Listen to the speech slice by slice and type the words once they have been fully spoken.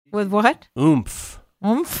With what? Oomph.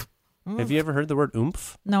 Oomph? Have you ever heard the word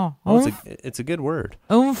oomph? No. Oh, Oomph? it's a good word.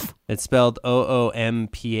 Oomph. It's spelled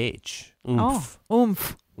OOMPH. Oomph. Oh,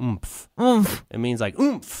 oomph. Oomph. Oomph. It means like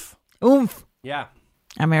oomph. Oomph. Yeah.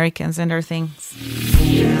 Americans and their things.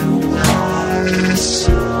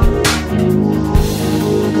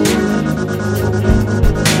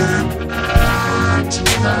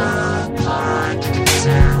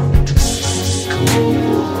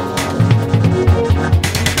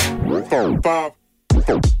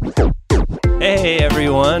 Hey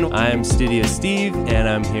everyone, I'm Studio Steve and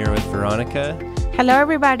I'm here with Veronica. Hello,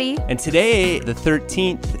 everybody. And today, the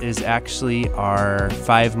 13th, is actually our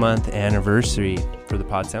 5-month anniversary for the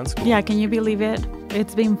Pod Sound School. Yeah, can you believe it?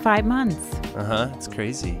 It's been 5 months. It's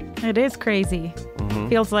crazy. It is crazy.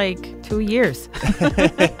 Feels like 2 years.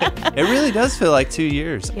 It really does feel like 2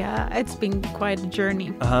 years. Yeah, it's been quite a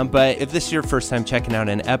journey. But if this is your first time checking out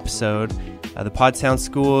an episode, the Pod Sound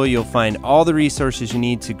School, you'll find all the resources you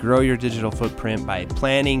need to grow your digital footprint by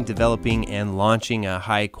planning, developing, and launching a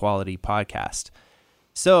high-quality podcast.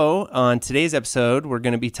 So, on today's episode, we're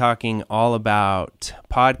going to be talking all about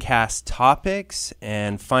podcast topics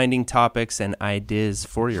and finding topics and ideas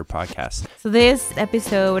for your podcast. So this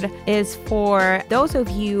episode is for those of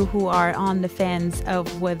you who are on the fence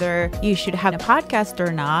of whether you should have a podcast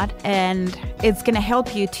or not, and it's going to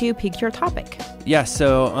help you to pick your topic. Yeah,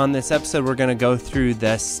 so on this episode, we're going to go through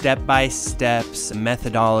the step-by-steps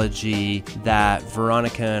methodology that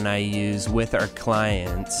Veronica and I use with our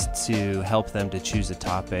clients to help them to choose a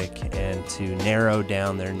topic and to narrow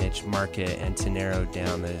down their niche market and to narrow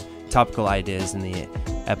down the topical ideas and the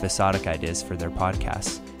episodic ideas for their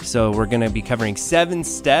podcasts. So we're going to be covering 7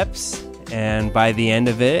 steps, and by the end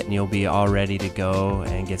of it, you'll be all ready to go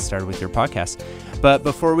and get started with your podcast. But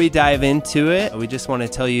before we dive into it, we just want to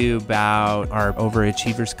tell you about our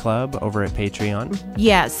Overachievers Club over at Patreon.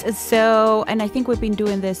 Yes. So, and I think we've been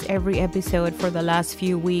doing this every episode for the last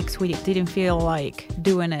few weeks. We didn't feel like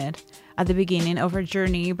doing it at the beginning of our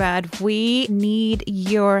journey, but we need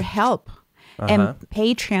your help. And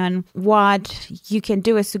Patreon, what you can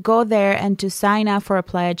do is to go there and to sign up for a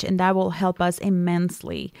pledge, and that will help us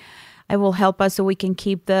immensely. It will help us so we can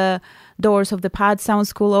keep the doors of the Pod Sound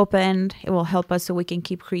School open. It will help us so we can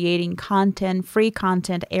keep creating content, free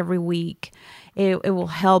content every week. It will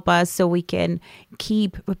help us so we can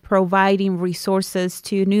keep providing resources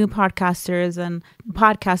to new podcasters and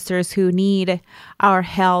podcasters who need our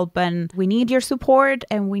help. And we need your support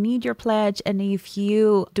and we need your pledge. And if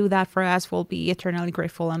you do that for us, we'll be eternally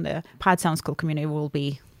grateful. And the Pod Sound School community will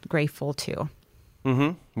be grateful too.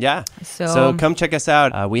 Yeah. So come check us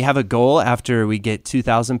out. We have a goal after we get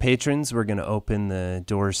 2,000 patrons. We're going to open the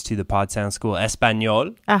doors to the Pod Sound School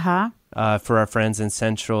Espanol for our friends in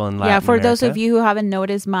Central and Latin America. Yeah, for those of you who haven't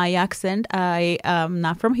noticed my accent, I am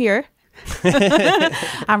not from here.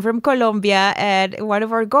 I'm from Colombia, and one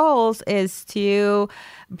of our goals is to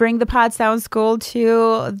bring the Pod Sound School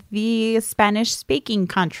to the Spanish-speaking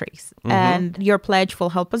countries. And your pledge will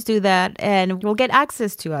help us do that, and we'll get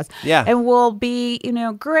access to us. Yeah. And we'll be,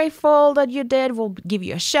 grateful that you did. We'll give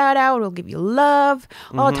you a shout-out. We'll give you love.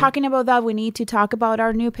 Oh, talking about that, we need to talk about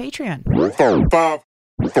our new Patreon.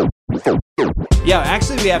 Yeah,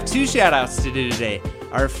 actually, we have 2 shout-outs to do today.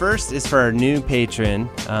 Our first is for our new patron,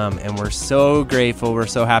 and we're so grateful. We're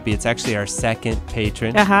so happy. It's actually our 2nd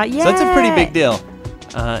patron. Yeah. So it's a pretty big deal.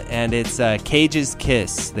 And it's Cage's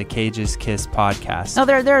Kiss, the Cage's Kiss podcast. No,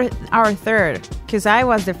 they're our 3rd, because I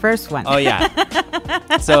was the first one. Oh, yeah.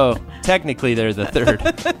 So technically, they're the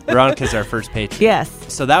 3rd. Veronica's our first patron.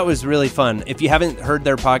 Yes. So that was really fun. If you haven't heard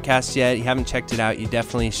their podcast yet, you haven't checked it out, you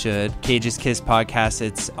definitely should. Cage's Kiss podcast.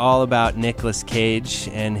 It's all about Nicolas Cage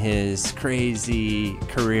and his crazy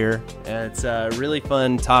career. And it's a really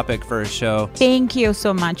fun topic for a show. Thank you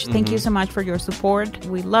so much. Thank you so much for your support.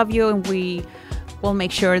 We love you, and we will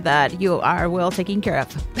make sure that you are well taken care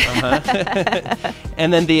of.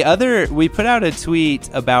 And then the other, we put out a tweet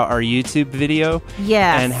about our YouTube video.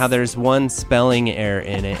 Yes. And how there's one spelling error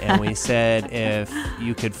in it. And we said if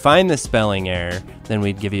you could find the spelling error, then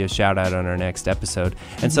we'd give you a shout out on our next episode.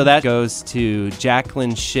 And so that goes to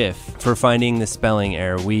Jacqueline Schiff for finding the spelling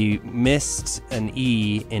error. We missed an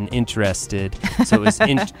E in interested, so it was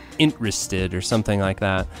interested or something like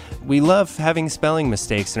that. We love having spelling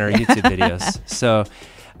mistakes in our YouTube videos. So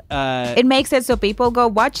it makes it so people go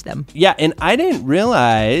watch them. Yeah, and I didn't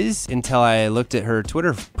realize until I looked at her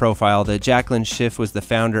Twitter profile that Jacqueline Schiff was the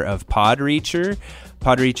founder of Podreacher.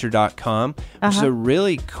 podreacher.com, which is a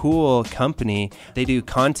really cool company. They do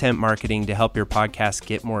content marketing to help your podcast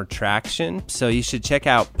get more traction. So you should check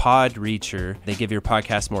out Podreacher. They give your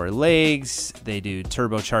podcast more legs. They do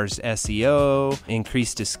turbocharged SEO,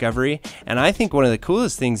 increased discovery. And I think one of the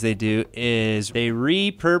coolest things they do is they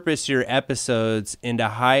repurpose your episodes into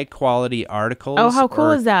high quality articles. Oh, how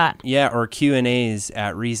cool is that? Yeah, or Q&As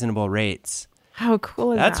at reasonable rates. How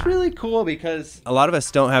cool is that? That's really cool because a lot of us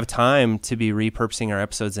don't have time to be repurposing our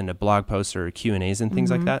episodes into blog posts or Q&As and things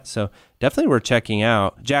like that. So definitely worth checking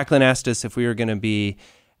out. Jacqueline asked us if we were going to be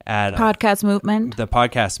at podcast movement. The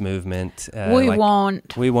podcast movement. We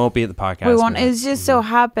won't. We won't be at the podcast We won't. movement. It just so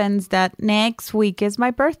happens that next week is my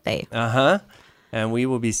birthday. And we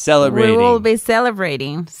will be celebrating. We will be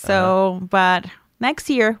celebrating. So, but next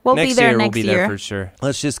year, we'll be there next year. We'll be there for sure.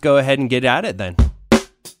 Let's just go ahead and get at it then.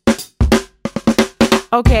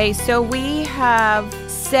 Okay, so we have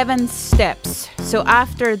 7 steps. So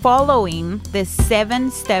after following this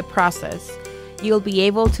 7-step process, you'll be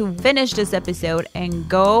able to finish this episode and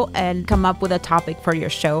go and come up with a topic for your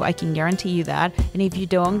show. I can guarantee you that. And if you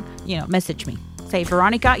don't, message me. Say,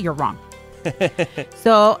 Veronica, you're wrong.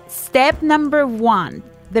 So step number 1,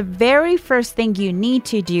 the very first thing you need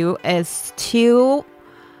to do is to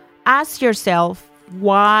ask yourself,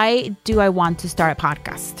 why do I want to start a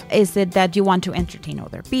podcast? Is it that you want to entertain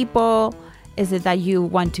other people? Is it that you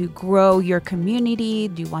want to grow your community?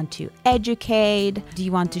 Do you want to educate? Do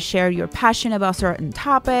you want to share your passion about certain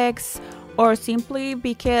topics? Or simply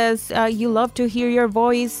because you love to hear your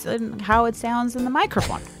voice and how it sounds in the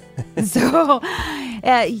microphone? So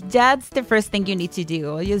that's the first thing you need to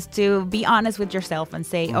do, is to be honest with yourself and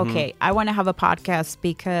say, okay, I want to have a podcast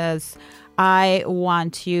because I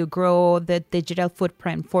want to grow the digital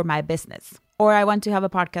footprint for my business. Or I want to have a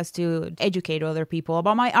podcast to educate other people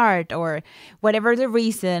about my art, or whatever the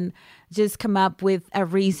reason, just come up with a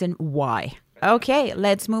reason why. Okay,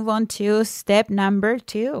 let's move on to step number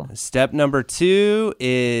 2. Step number 2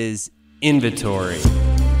 is inventory.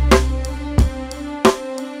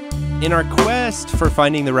 In our quest for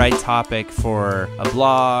finding the right topic for a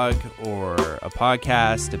blog or a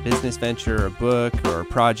podcast, a business venture, a book, or a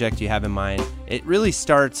project you have in mind, it really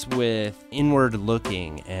starts with inward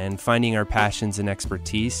looking and finding our passions and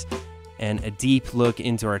expertise, and a deep look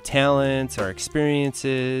into our talents, our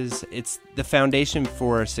experiences. It's the foundation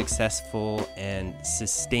for successful and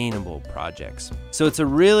sustainable projects. So it's a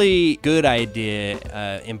really good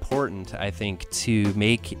idea, important, I think, to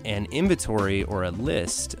make an inventory or a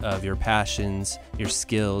list of your passions, your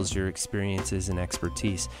skills, your experiences, and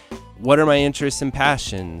expertise. What are my interests and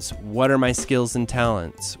passions? What are my skills and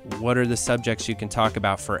talents? What are the subjects you can talk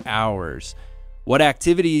about for hours? What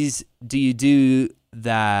activities do you do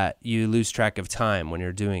that you lose track of time when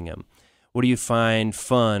you're doing them? What do you find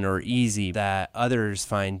fun or easy that others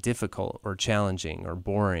find difficult or challenging or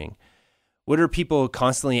boring? What are people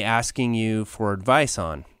constantly asking you for advice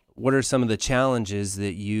on? What are some of the challenges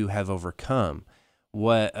that you have overcome?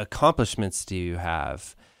 What accomplishments do you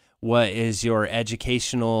have? What is your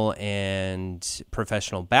educational and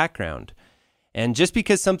professional background? And just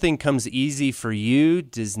because something comes easy for you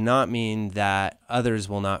does not mean that others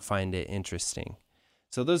will not find it interesting.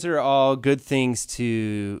 So those are all good things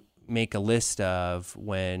to make a list of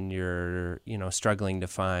when you're, struggling to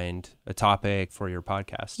find a topic for your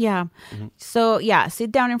podcast. Yeah. So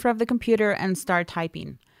sit down in front of the computer and start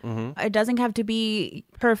typing. It doesn't have to be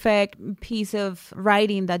perfect piece of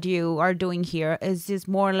writing that you are doing here. It's just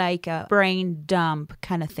more like a brain dump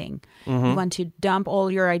kind of thing. You want to dump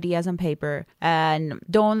all your ideas on paper and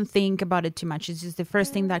don't think about it too much. It's just the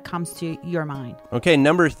first thing that comes to your mind. Okay,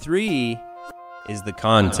 number 3 is the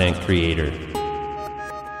content creator.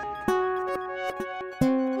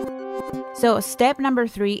 So step number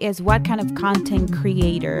 3 is, what kind of content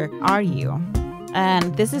creator are you?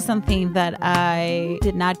 And this is something that I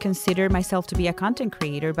did not consider myself to be a content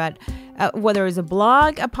creator, but whether it's a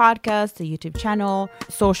blog, a podcast, a YouTube channel,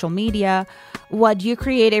 social media, what you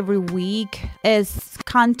create every week is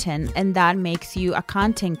content, and that makes you a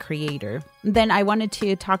content creator. Then I wanted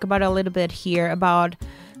to talk about a little bit here about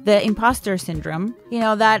the imposter syndrome,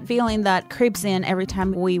 that feeling that creeps in every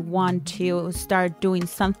time we want to start doing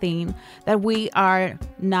something, that we are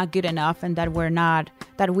not good enough and that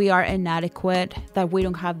we are inadequate, that we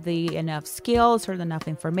don't have the enough skills or enough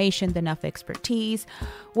information, enough expertise.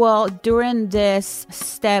 Well, during this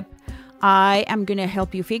step, I am going to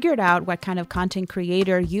help you figure out what kind of content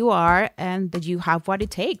creator you are and that you have what it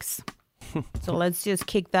takes. So let's just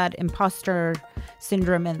kick that imposter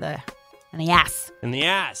syndrome in the In the ass. In the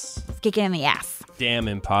ass. Let's kick it in the ass. Damn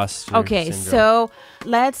imposter Okay, syndrome. so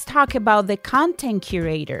let's talk about the content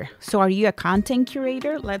curator. So are you a content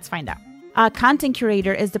curator? Let's find out. A content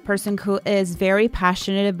curator is the person who is very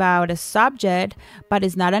passionate about a subject, but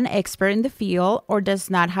is not an expert in the field or does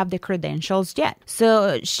not have the credentials yet.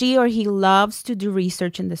 So she or he loves to do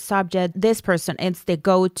research in the subject. This person is the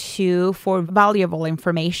go-to for valuable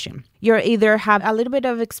information. You either have a little bit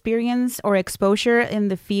of experience or exposure in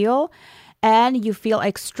the field, and you feel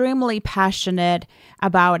extremely passionate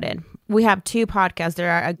about it. We have two podcasts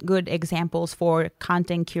that are good examples for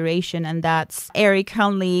content curation, and that's Eric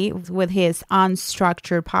Hunley with his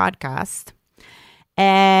Unstructured podcast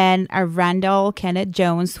and Randall Kenneth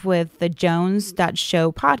Jones with the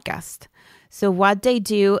Jones.show podcast. So what they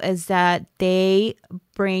do is that they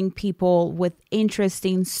bring people with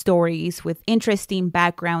interesting stories, with interesting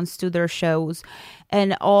backgrounds to their shows,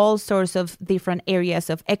 and all sorts of different areas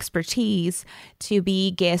of expertise to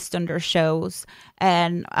be guests on their shows.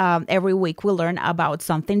 And every week we learn about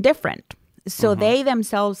something different. So they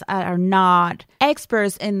themselves are not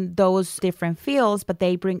experts in those different fields, but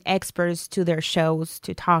they bring experts to their shows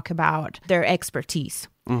to talk about their expertise.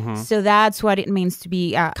 So that's what it means to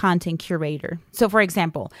be a content curator. So for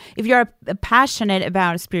example, if you're passionate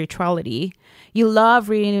about spirituality, you love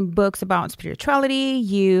reading books about spirituality,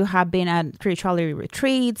 you have been at spirituality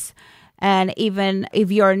retreats, and even if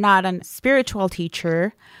you're not a spiritual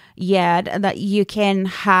teacher yet, that you can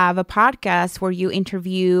have a podcast where you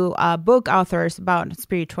interview book authors about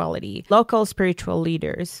spirituality, local spiritual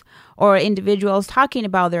leaders, or individuals talking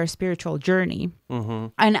about their spiritual journey.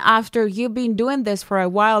 And after you've been doing this for a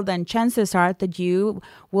while, then chances are that you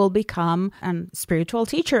will become a spiritual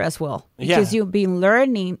teacher as well. Because you've been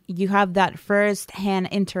learning, you have that first-hand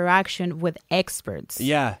interaction with experts.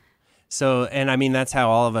 Yeah. So, and I mean, that's how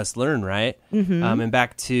all of us learn, right? And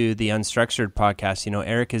back to the Unstructured podcast, you know,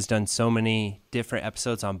 Eric has done so many different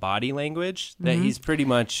episodes on body language that he's pretty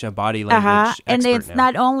much a body language expert And it's now.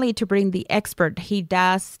 not only to bring the expert, he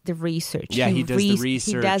does the research. Yeah, he does the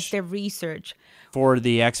research. He does the research. For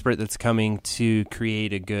the expert that's coming to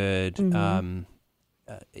create a good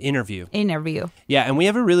interview. Yeah, and we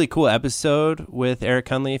have a really cool episode with Eric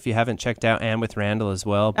Hunley, if you haven't checked out, and with Randall as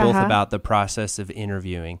well, both about the process of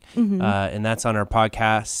interviewing. And that's on our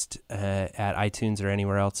podcast at iTunes or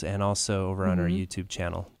anywhere else, and also over on our YouTube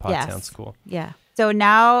channel. Sounds cool. Yeah. So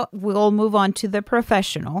now we'll move on to the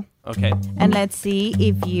professional. Okay. And let's see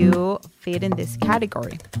if you fit in this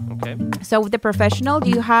category. Okay. So with the professional,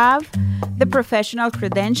 you have the professional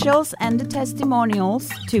credentials and the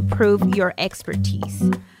testimonials to prove your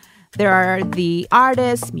expertise. There are the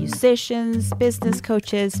artists, musicians, business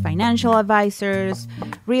coaches, financial advisors,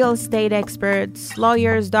 real estate experts,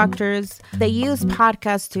 lawyers, doctors. They use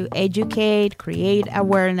podcasts to educate, create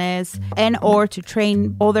awareness, and or to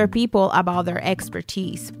train other people about their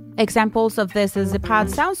expertise. Examples of this is the Pod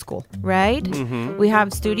Sound School, right? We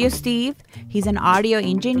have Studio Steve. He's an audio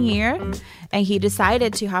engineer, and he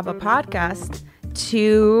decided to have a podcast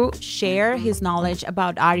to share his knowledge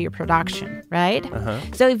about audio production, right?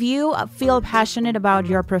 So if you feel passionate about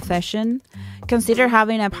your profession, consider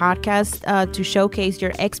having a podcast to showcase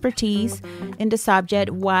your expertise in the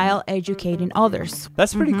subject while educating others.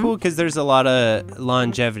 That's pretty cool because there's a lot of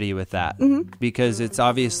longevity with that because it's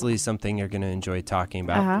obviously something you're going to enjoy talking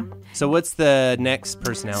about. So what's the next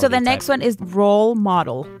personality So the next one is role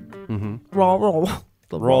model. Role.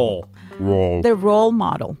 The role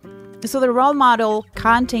model. So the role model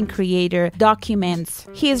content creator documents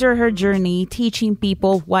his or her journey, teaching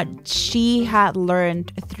people what she had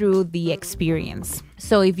learned through the experience.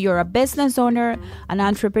 So if you're a business owner, an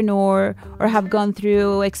entrepreneur, or have gone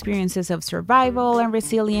through experiences of survival and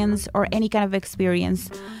resilience or any kind of experience,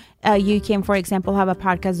 you can, for example, have a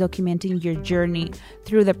podcast documenting your journey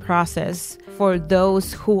through the process for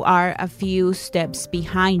those who are a few steps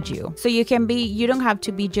behind you. So you don't have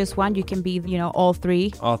to be just one. You can be, all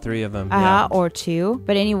three. All three of them. Or two.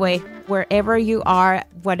 But anyway, wherever you are,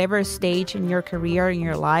 whatever stage in your career, in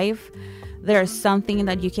your life, there's something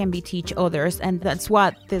that you can teach others. And that's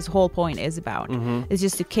what this whole point is about. It's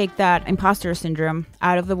just to kick that imposter syndrome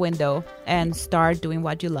out of the window and start doing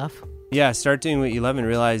what you love. Yeah, start doing what you love and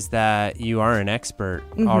realize that you are an expert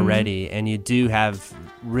already and you do have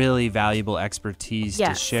really valuable expertise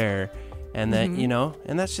to share. And that,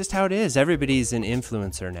 and that's just how it is. Everybody's an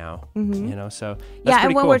influencer now, so that's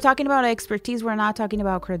and when cool. we're talking about expertise, we're not talking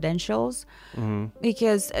about credentials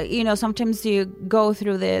because, sometimes you go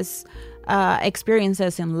through this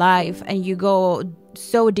experiences in life, and you go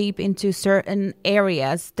so deep into certain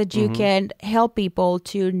areas that you can help people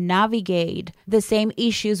to navigate the same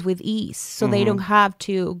issues with ease, so they don't have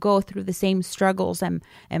to go through the same struggles and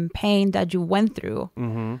pain that you went through.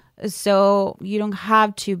 So you don't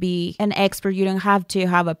have to be an expert. You don't have to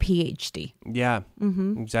have a PhD. Yeah,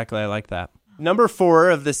 exactly. I like that. Number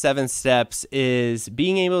 4 of the 7 steps is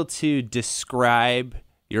being able to describe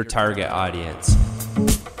your target audience.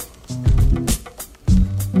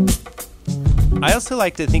 I also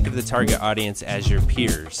like to think of the target audience as your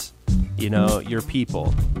peers, your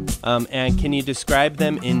people. And can you describe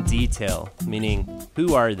them in detail? Meaning,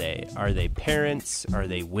 who are they? Are they parents? Are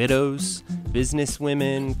they widows,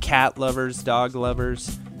 businesswomen, cat lovers, dog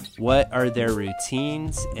lovers? What are their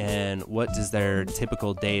routines, and what does their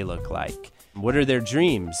typical day look like? What are their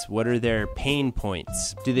dreams? What are their pain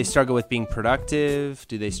points? Do they struggle with being productive?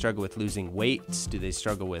 Do they struggle with losing weight? Do they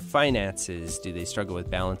struggle with finances? Do they struggle with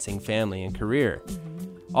balancing family and career?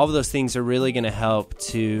 All of those things are really going to help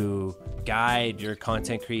to guide your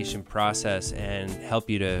content creation process and help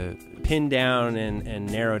you to pin down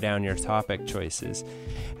and narrow down your topic choices.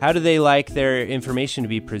 How do they like their information to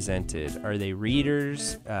be presented? Are they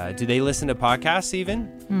readers? Do they listen to podcasts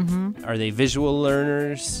even? Are they visual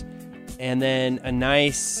learners? And then a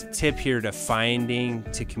nice tip here to finding,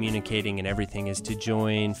 to communicating and everything is to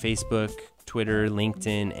join Facebook, Twitter,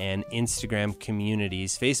 LinkedIn, and Instagram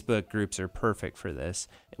communities. Facebook groups are perfect for this.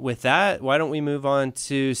 With that, why don't we move on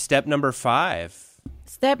to step number 5?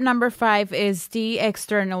 Step number 5 is the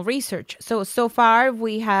external research. So far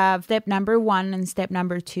we have step number 1 and step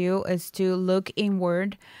number 2 is to look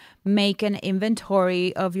inward, make an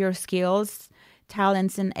inventory of your skills,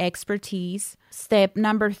 talents, and expertise. Step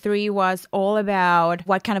number 3 was all about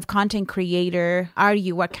what kind of content creator are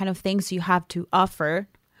you, what kind of things you have to offer,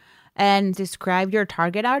 and describe your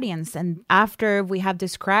target audience. And after we have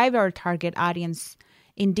described our target audience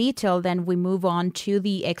in detail, then we move on to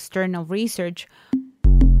the external research,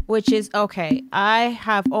 which is, okay, I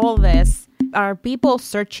have all this. Are people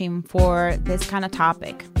searching for this kind of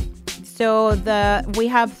topic? So we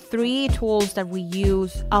have 3 tools that we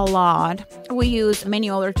use a lot. We use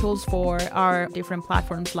many other tools for our different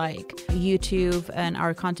platforms like YouTube and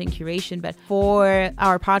our content curation. But for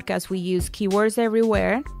our podcast, we use Keywords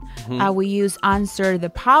Everywhere. We use Answer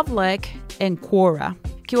the Public and Quora.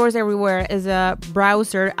 Keywords Everywhere is a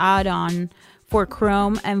browser add-on for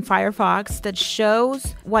Chrome and Firefox that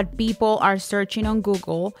shows what people are searching on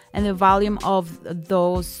Google and the volume of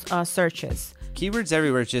those searches. Keywords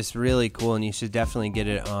Everywhere is just really cool, and you should definitely get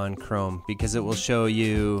it on Chrome because it will show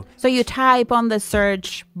you. So you type on the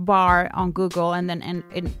search bar on Google, and then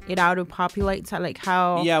it auto-populates, like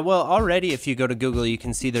how... Yeah, well, already if you go to Google, you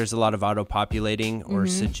can see there's a lot of auto-populating or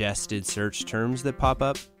suggested search terms that pop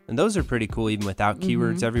up. And those are pretty cool even without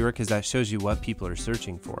Keywords Everywhere because that shows you what people are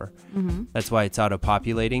searching for. That's why it's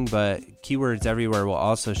auto-populating, but Keywords Everywhere will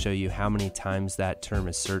also show you how many times that term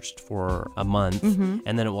is searched for a month.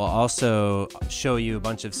 And then it will also show you a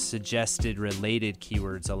bunch of suggested related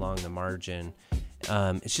keywords along the margin.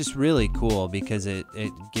 It's just really cool because it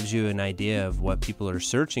gives you an idea of what people are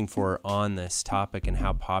searching for on this topic and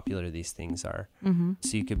how popular these things are.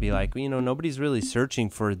 So you could be like, nobody's really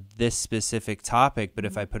searching for this specific topic, but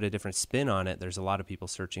if I put a different spin on it, there's a lot of people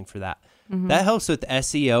searching for that. That helps with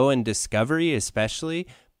SEO and discovery especially,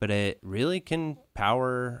 but it really can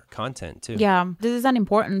power content too. Yeah, this is an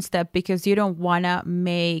important step because you don't want to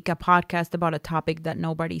make a podcast about a topic that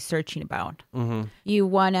nobody's searching about. You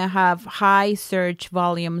want to have high search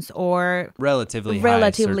volumes or relatively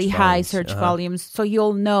high search volumes, so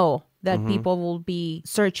you'll know that people will be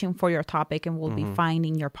searching for your topic and will be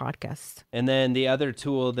finding your podcast. And then the other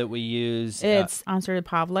tool that we use... It's Answer the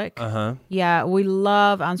Public. Yeah, we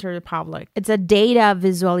love Answer the Public. It's a data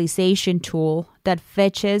visualization tool that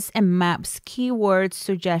fetches and maps keywords,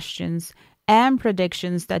 suggestions, and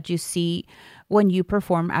predictions that you see when you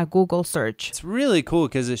perform a Google search. It's really cool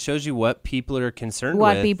because it shows you what people are concerned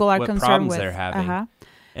with, what problems they're having.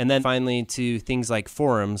 And then finally to things like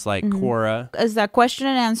forums like Quora. It's a question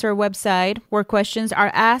and answer website where questions are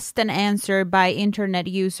asked and answered by internet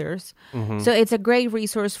users. So it's a great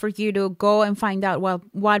resource for you to go and find out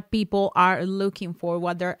what people are looking for,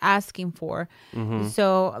 what they're asking for.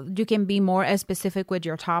 So you can be more specific with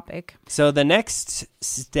your topic. So the next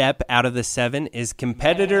step out of the 7 is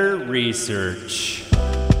competitor research.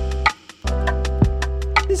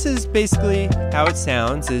 This is basically how it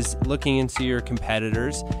sounds, is looking into your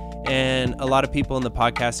competitors And a lot of people in the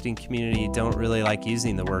podcasting community don't really like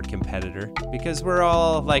using the word competitor because we're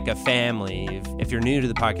all like a family. If you're new to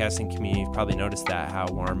the podcasting community, you've probably noticed that, how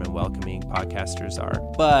warm and welcoming podcasters are.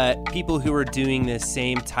 But people who are doing this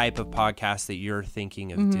same type of podcast that you're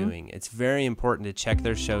thinking of doing, it's very important to check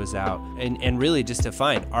their shows out and really just to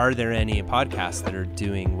find, are there any podcasts that are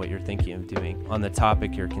doing what you're thinking of doing on the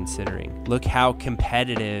topic you're considering? Look how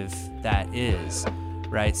competitive that is.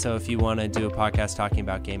 Right, so if you want to do a podcast talking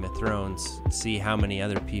about Game of Thrones, see how many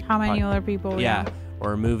other people. Other people? Yeah,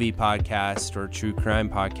 or a movie podcast or true crime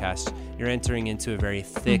podcast. You're entering into a very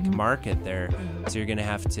thick market there, so you're going to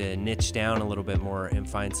have to niche down a little bit more and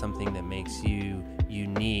find something that makes you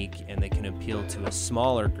unique and that can appeal to a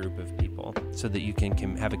smaller group of people, so that you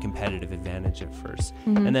can have a competitive advantage at first.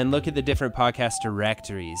 And then look at the different podcast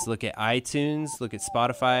directories. Look at iTunes. Look at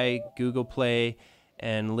Spotify, Google Play.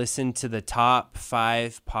 And listen to the top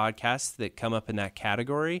 5 podcasts that come up in that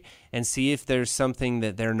category and see if there's something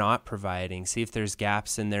that they're not providing. See if there's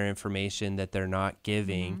gaps in their information that they're not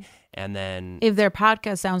giving. And then if their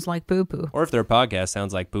podcast sounds like poo-poo. Or if their podcast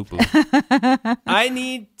sounds like poo-poo. I'm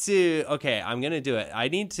going to do it. I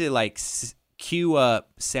need to like cue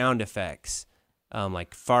up sound effects.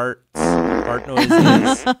 Like fart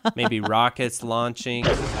noises, maybe rockets launching,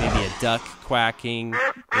 maybe a duck quacking,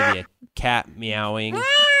 maybe a cat meowing,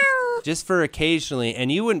 just for occasionally,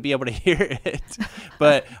 and you wouldn't be able to hear it,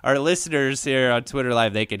 but our listeners here on Twitter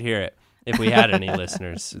Live, they could hear it if we had any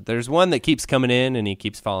listeners. There's one that keeps coming in and he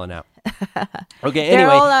keeps falling out. Okay, anyway.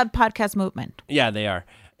 They're all a podcast movement. Yeah, they are.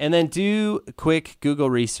 And then do quick Google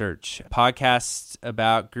research, podcasts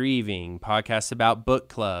about grieving, podcasts about book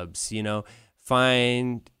clubs,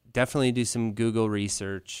 definitely do some Google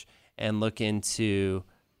research and look into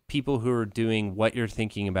people who are doing what you're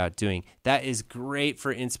thinking about doing. That is great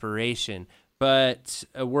for inspiration, but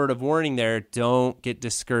a word of warning there, don't get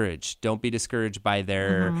discouraged. Don't be discouraged by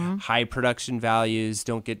their high production values.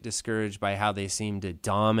 Don't get discouraged by how they seem to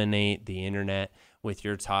dominate the internet with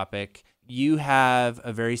your topic. You have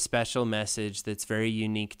a very special message that's very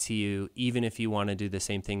unique to you, even if you want to do the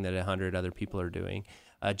same thing that 100 other people are doing.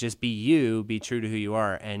 Just be you, be true to who you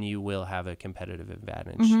are, and you will have a competitive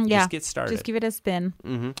advantage. Just get started. Just give it a spin.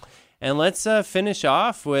 And let's finish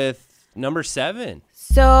off with number 7.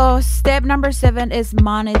 So step number 7 is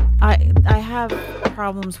I have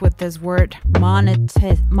problems with this word,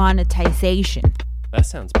 monetization. That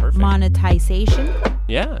sounds perfect. Monetization?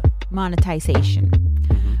 Yeah. Monetization.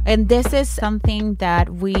 And this is something that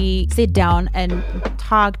we sit down and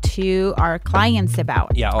talk to our clients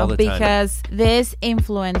about. Yeah, all the time. Because this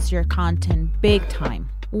influences your content big time.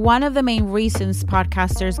 One of the main reasons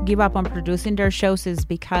podcasters give up on producing their shows is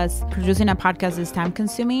because producing a podcast is time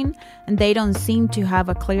consuming and they don't seem to have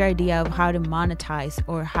a clear idea of how to monetize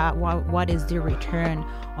or what is the return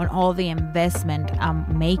on all the investment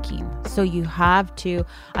I'm making. So you have to,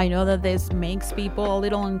 I know that this makes people a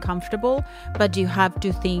little uncomfortable, but you have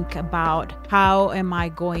to think about how am I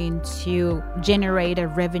going to generate a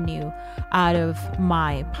revenue out of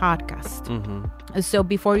my podcast. So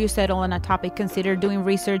before you settle on a topic, consider doing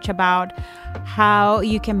research about how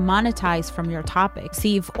you can monetize from your topic.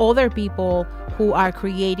 See if other people who are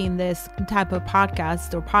creating this type of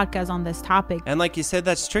podcast or podcasts on this topic. And like you said,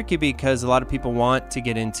 that's tricky because a lot of people want to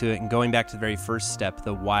get into it. And going back to the very first step,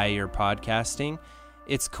 the why you're podcasting,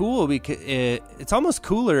 it's cool because it's almost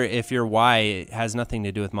cooler if your why has nothing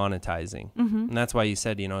to do with monetizing. And that's why you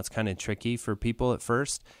said, it's kind of tricky for people at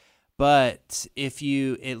first. But if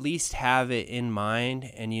you at least have it in mind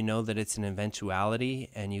and you know that it's an eventuality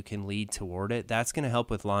and you can lead toward it, that's going to help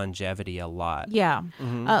with longevity a lot. Yeah.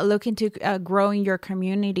 Look into growing your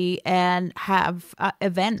community and have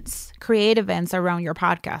events, create events around your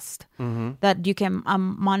podcast that you can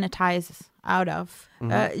monetize out of.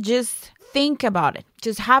 Just think about it.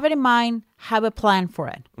 Just have it in mind. Have a plan for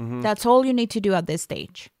it. That's all you need to do at this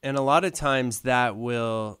stage. And a lot of times that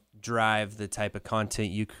will drive the type of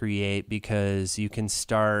content you create because you can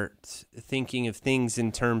start thinking of things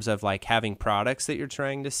in terms of like having products that you're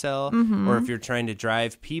trying to sell, or if you're trying to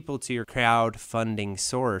drive people to your crowdfunding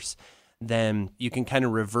source, then you can kind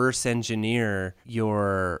of reverse engineer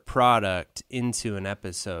your product into an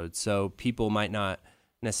episode. So people might not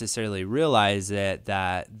necessarily realize it,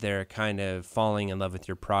 that they're kind of falling in love with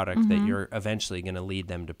your product that you're eventually going to lead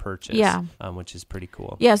them to purchase, which is pretty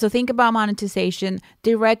cool. Yeah, so think about monetization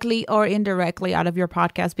directly or indirectly out of your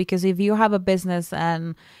podcast, because if you have a business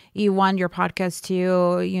and you want your podcast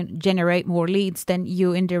to generate more leads, then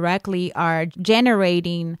you indirectly are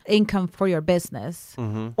generating income for your business.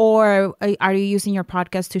 Or are you using your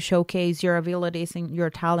podcast to showcase your abilities and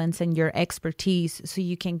your talents and your expertise so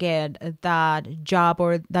you can get that job or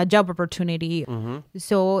for that job opportunity.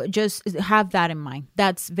 So just have that in mind.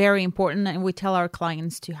 That's very important. And we tell our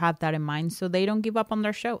clients to have that in mind so they don't give up on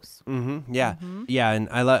their shows. Yeah. Yeah. And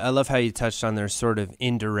I love how you touched on their sort of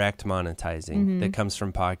indirect monetizing that comes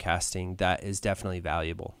from podcasting. That is definitely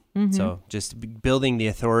valuable. So just building the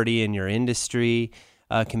authority in your industry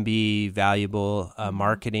can be valuable.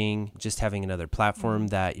 Marketing, just having another platform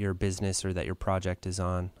that your business or that your project is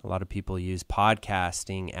on. A lot of people use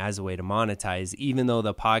podcasting as a way to monetize, even though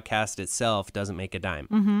the podcast itself doesn't make a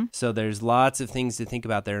dime. So there's lots of things to think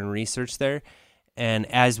about there and research there. And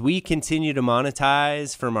as we continue to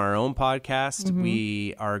monetize from our own podcast,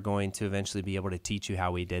 we are going to eventually be able to teach you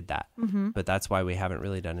how we did that. But that's why we haven't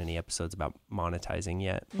really done any episodes about monetizing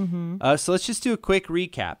yet. So let's just do a quick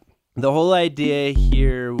recap. The whole idea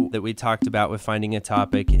here that we talked about with finding a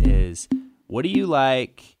topic is, what do you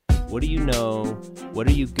like? What do you know? What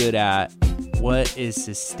are you good at? What is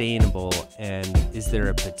sustainable? And is there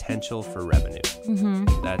a potential for revenue?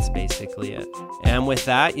 That's basically it. And with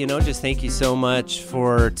that, just thank you so much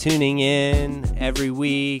for tuning in every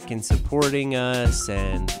week and supporting us.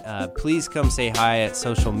 And please come say hi at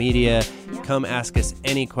social media. Come ask us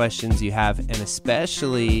any questions you have, and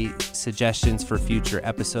especially suggestions for future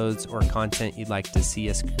episodes or content you'd like to see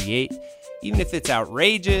us create. Even if it's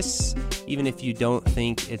outrageous, even if you don't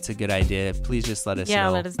think it's a good idea, please just let us know. Yeah,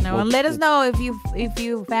 let us know. And let us know if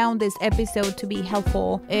you found this episode to be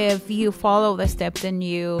helpful. If you follow the steps and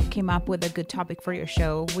you came up with a good topic for your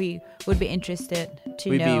show, we would be interested to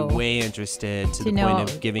know. We'd be way interested to the point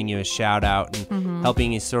of giving you a shout out and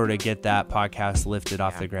helping you sort of get that podcast lifted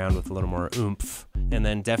off the ground with a little more oomph. And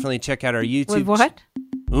then definitely check out our YouTube. With what?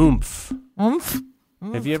 Oomph. Oomph?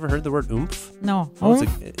 Have you ever heard the word oomph? No. Oh,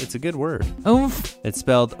 it's a good word. Oomph. It's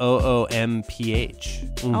spelled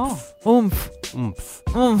OOMPH. Oomph. Oh, oomph. Oomph.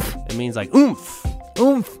 Oomph. It means like oomph.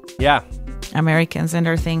 Oomph. Yeah. Americans and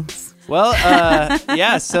their things. Well,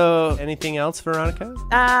 yeah. So anything else, Veronica?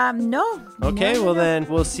 No. Okay. No. Then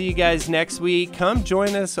we'll see you guys next week. Come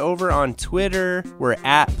join us over on Twitter. We're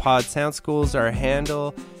at Pod Sound School is our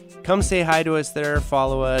handle. Come say hi to us there,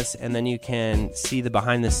 follow us, and then you can see the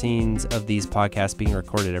behind the scenes of these podcasts being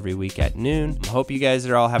recorded every week at noon. I hope you guys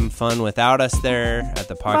are all having fun without us there at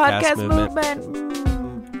the podcast movement.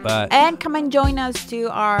 And come and join us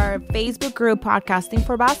to our Facebook group, Podcasting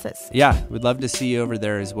for Bosses. Yeah, we'd love to see you over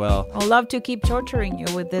there as well. I'd love to keep torturing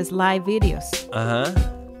you with these live videos.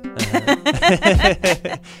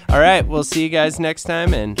 All right, we'll see you guys next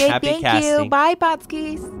time, and happy casting. Thank you. Bye,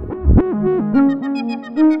 Potskis.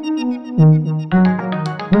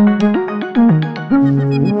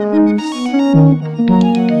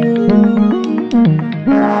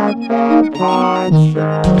 Pod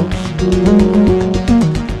Show.